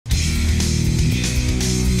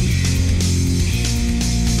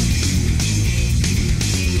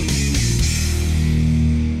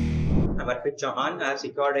Arpit Chauhan. I have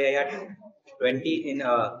secured IAS 20 in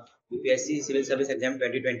UPSC Civil Service Exam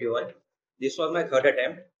 2021. This was my third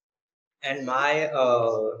attempt, and my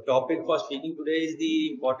topic for speaking today is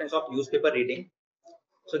the importance of newspaper reading.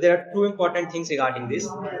 So there are two important things regarding this.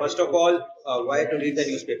 First of all, why to read the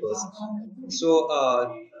newspapers.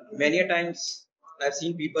 So many a times I've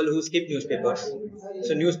seen people who skip newspapers.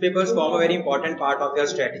 So newspapers form a very important part of your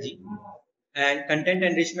strategy, and content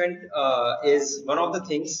enrichment is one of the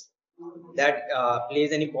things that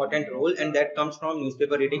plays an important role, and that comes from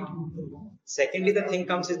newspaper reading. Secondly, the thing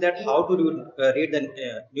comes is that how to read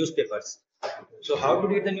the newspapers. So how to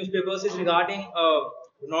read the newspapers is regarding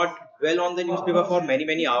not dwell on the newspaper for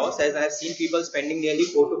many hours, as I have seen people spending nearly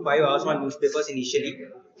 4 to 5 hours on newspapers initially.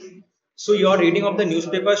 So your reading of the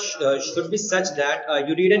newspaper should be such that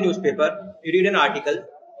you read a newspaper, you read an article,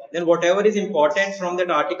 then whatever is important from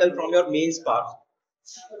that article from your mains part,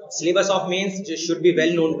 syllabus of mains should be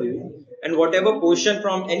well known to you, and whatever portion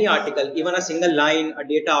from any article, even a single line, a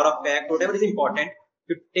data or a fact, whatever is important,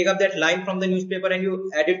 you take up that line from the newspaper and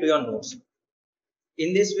you add it to your notes.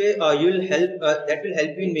 In this way, that will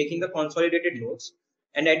help you in making the consolidated notes.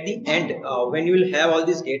 And at the end, when you will have all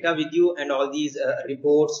this data with you and all these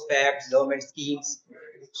reports, facts, government schemes,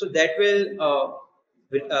 so that will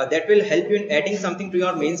help you in adding something to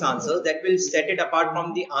your mains answers that will set it apart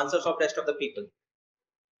from the answers of rest of the people.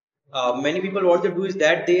 Many people, what they do is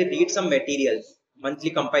that they read some materials, monthly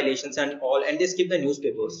compilations and all, and they skip the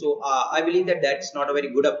newspapers. So I believe that that's not a very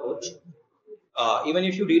good approach. Even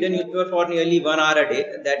if you read a newspaper for nearly 1 hour a day,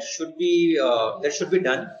 that should be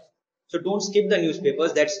done. So don't skip the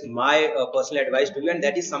newspapers. That's my personal advice to you, and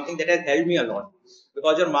that is something that has helped me a lot,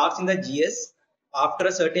 because your marks in the GS after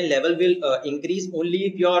a certain level will increase only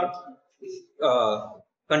if your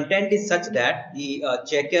content is such that the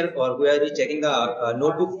checker or whoever is checking the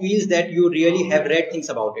notebook feels that you really have read things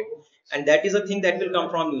about it. And that is a thing that will come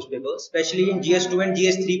from newspapers, especially in GS2 and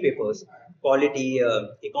GS3 papers, polity,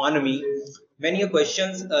 economy. Many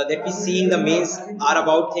questions that we see in the mains are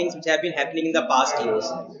about things which have been happening in the past years.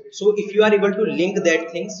 So if you are able to link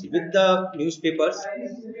that things with the newspapers,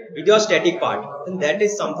 with your static part, then that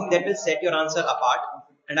is something that will set your answer apart.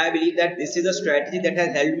 And I believe that this is a strategy that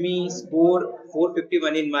has helped me score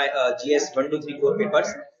 451 in my GS 1, 2, 3, 4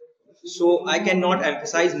 papers. So I cannot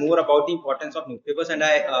emphasize more about the importance of newspapers, and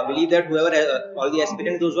I believe that whoever, all the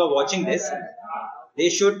aspirants, those who are watching this, they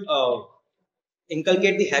should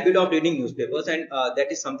inculcate the habit of reading newspapers, and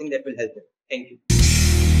that is something that will help them. Thank you.